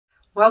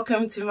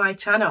Welcome to my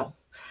channel.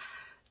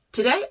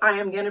 Today I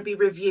am going to be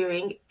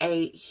reviewing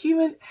a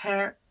human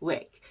hair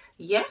wig.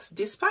 Yes,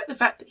 despite the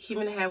fact that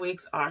human hair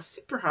wigs are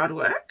super hard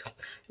work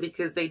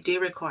because they do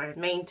require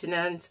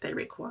maintenance, they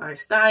require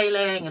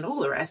styling and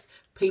all the rest,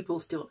 people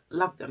still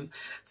love them.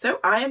 So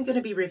I am going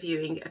to be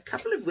reviewing a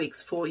couple of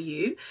wigs for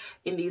you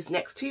in these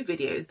next two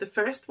videos. The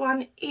first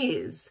one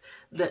is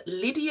the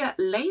Lydia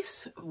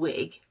lace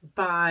wig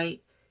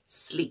by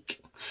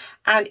Sleek,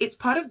 and it's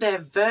part of their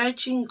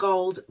Virgin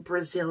Gold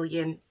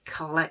Brazilian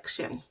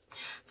collection.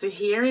 So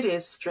here it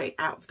is straight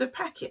out of the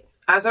packet.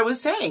 As I was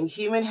saying,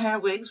 human hair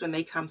wigs, when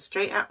they come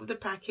straight out of the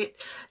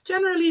packet,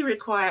 generally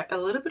require a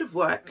little bit of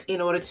work in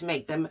order to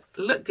make them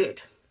look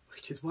good,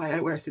 which is why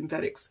I wear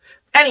synthetics.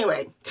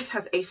 Anyway, this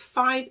has a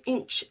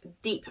 5-inch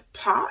deep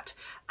part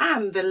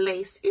and the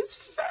lace is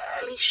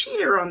fairly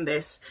sheer on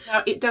this.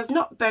 Now, it does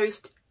not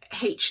boast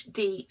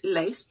HD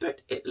lace,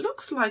 but it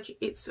looks like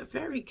it's a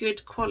very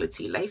good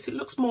quality lace. It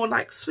looks more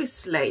like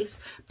Swiss lace,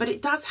 but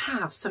it does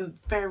have some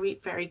very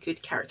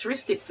good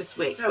characteristics, this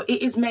wig. So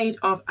it is made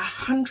of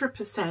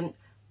 100%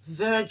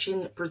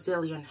 virgin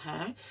Brazilian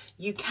hair.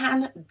 You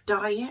can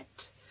dye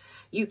it,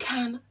 you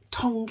can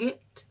tongue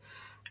it,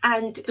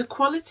 and the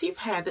quality of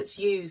hair that's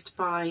used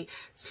by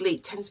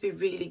Sleek tends to be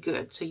really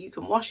good. So you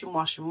can wash and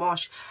wash and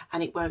wash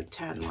and it won't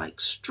turn like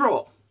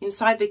straw.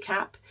 Inside the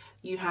cap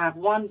you have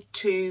 1,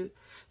 2,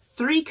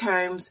 3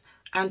 combs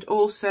and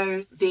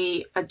also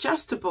the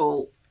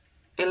adjustable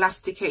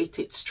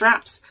elasticated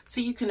straps so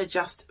you can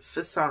adjust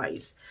for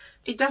size.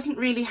 It doesn't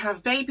really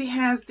have baby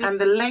hairs, and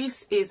the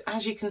lace is,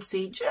 as you can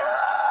see,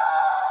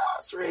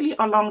 just really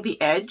along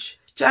the edge,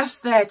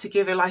 just there to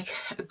give it like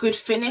a good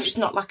finish,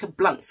 not like a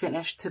blunt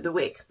finish to the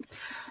wig.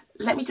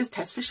 Let me just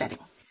test for shedding.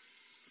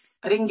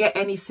 I didn't get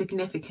any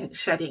significant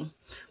shedding.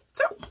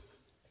 So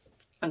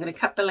I'm going to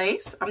cut the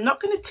lace. I'm not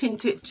going to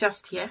tint it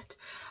just yet.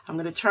 I'm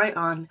going to try it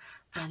on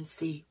and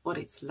see what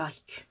it's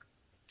like.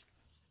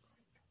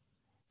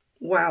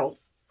 Wow,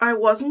 I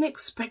wasn't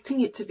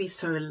expecting it to be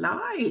so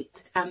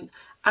light. And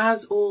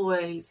as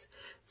always,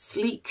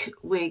 Sleek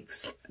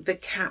wigs, the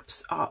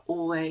caps are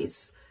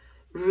always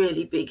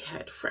really big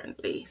head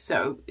friendly.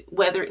 So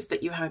whether it's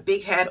that you have a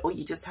big head or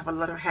you just have a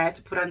lot of hair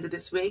to put under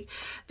this wig,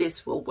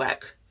 this will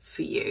work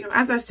for you.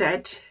 As I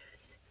said,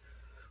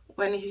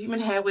 when a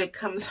human hair wig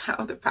comes out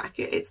of the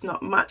packet, it's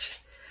not much.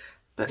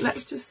 But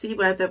let's just see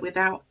whether,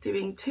 without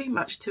doing too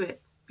much to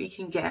it, we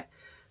can get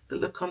the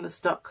look on the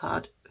stock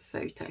card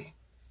photo.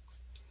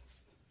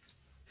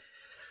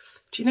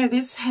 Do you know,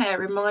 this hair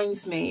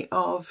reminds me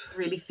of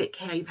really thick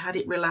hair. You've had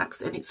it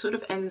relaxed and it sort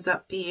of ends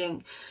up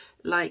being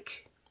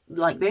like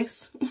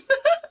this.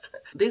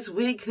 This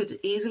wig could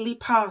easily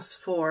pass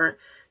for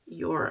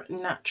your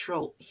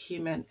natural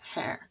human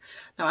hair.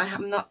 Now, I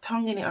am not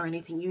tonguing it or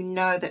anything. You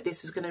know that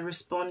this is going to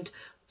respond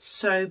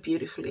so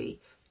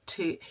beautifully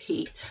to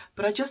heat,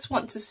 but I just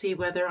want to see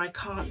whether I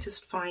can't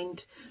just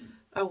find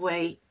a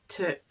way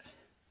to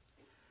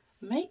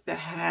make the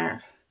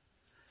hair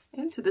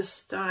into the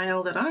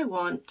style that I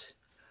want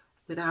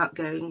without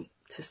going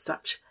to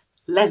such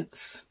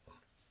lengths.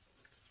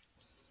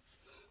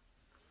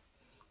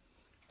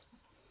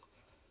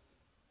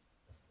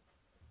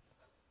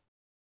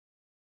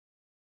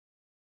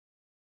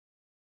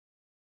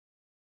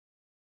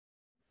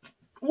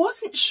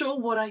 Wasn't sure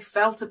what I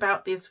felt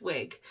about this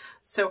wig,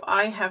 so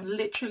I have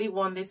literally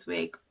worn this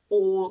wig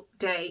all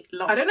day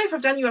long. I don't know if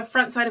I've done you a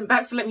front, side and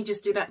back, so let me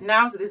just do that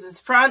now. So this is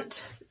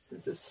front, this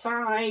is the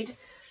side,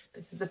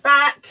 this is the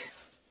back.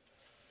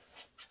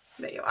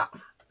 There you are.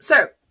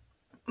 So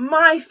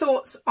my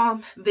thoughts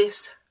on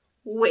this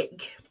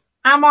wig.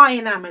 Am I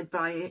enamored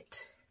by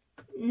it?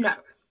 No.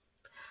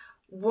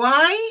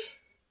 Why?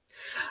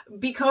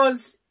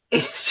 Because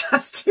it's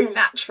just too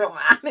natural,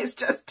 man. It's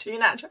just too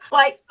natural.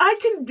 Like, I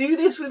can do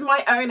this with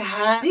my own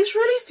hair. This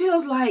really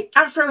feels like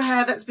Afro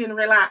hair that's been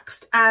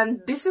relaxed,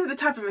 and this is the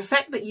type of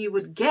effect that you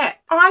would get.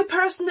 I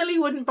personally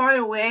wouldn't buy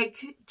a wig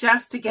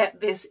just to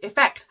get this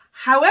effect.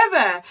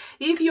 However,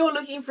 if you're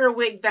looking for a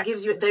wig that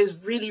gives you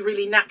those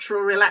really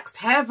natural relaxed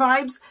hair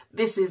vibes,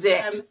 this is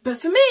it.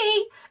 But for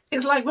me,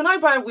 it's like when I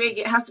buy a wig,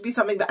 it has to be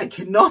something that I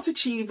cannot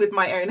achieve with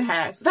my own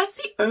hair. So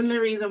that's the only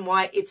reason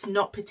why it's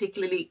not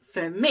particularly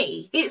for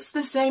me. It's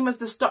the same as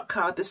the stock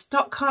card. The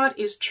stock card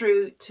is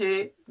true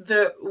to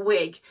the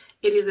wig.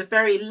 It is a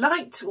very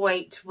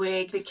lightweight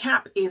wig. The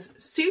cap is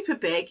super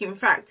big. In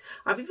fact,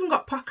 I've even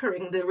got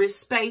puckering. There is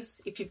space.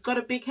 If you've got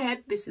a big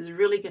head, this is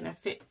really going to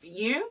fit for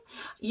you.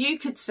 You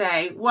could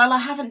say, well, I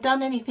haven't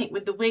done anything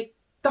with the wig.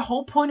 The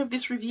whole point of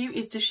this review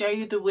is to show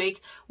you the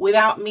wig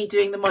without me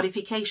doing the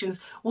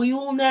modifications. We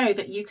all know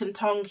that you can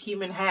tongue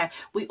human hair.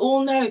 We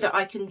all know that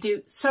I can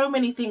do so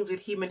many things with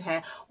human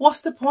hair.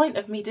 What's the point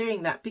of me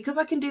doing that? Because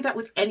I can do that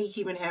with any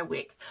human hair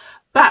wig.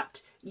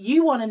 But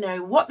you want to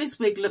know what this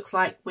wig looks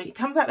like when it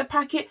comes out the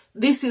packet.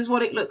 This is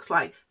what it looks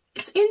like.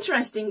 It's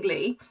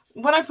interestingly,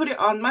 when I put it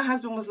on, my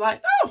husband was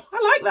like, oh,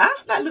 I like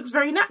that. That looks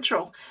very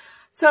natural.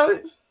 So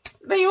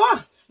there you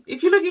are.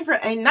 If you're looking for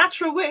a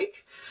natural wig,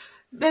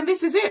 then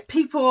this is it.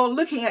 People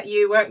looking at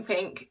you won't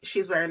think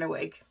she's wearing a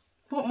wig.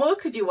 What more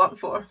could you want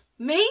for?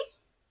 Me?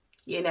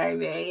 You know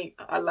me,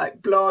 I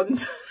like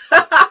blonde.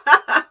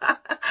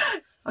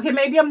 Okay,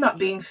 maybe I'm not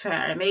being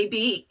fair.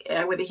 Maybe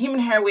with a human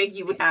hair wig,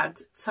 you would add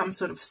some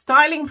sort of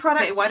styling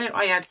product. Okay, why don't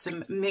I add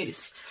some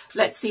mousse?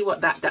 Let's see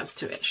what that does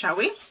to it, shall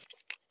we?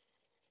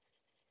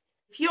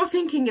 If you're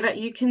thinking that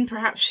you can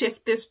perhaps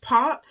shift this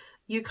part,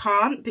 you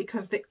can't,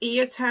 because the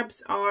ear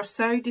tabs are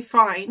so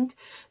defined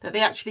that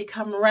they actually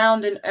come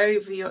around and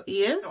over your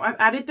ears. So I've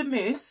added the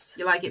mousse.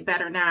 You like it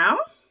better now?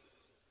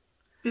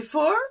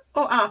 Before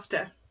or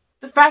after?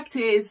 The fact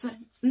is,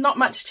 not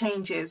much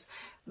changes.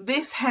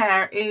 This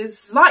hair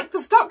is like the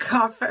stock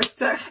car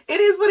photo. It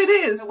is what it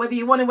is. Whether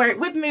you want to wear it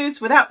with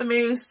mousse, without the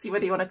mousse,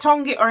 whether you want to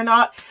tongue it or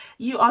not,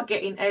 you are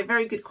getting a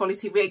very good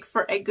quality wig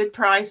for a good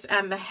price,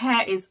 and the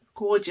hair is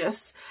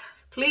gorgeous.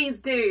 Please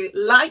do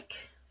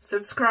like,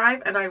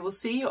 subscribe, and I will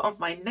see you on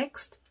my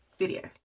next video.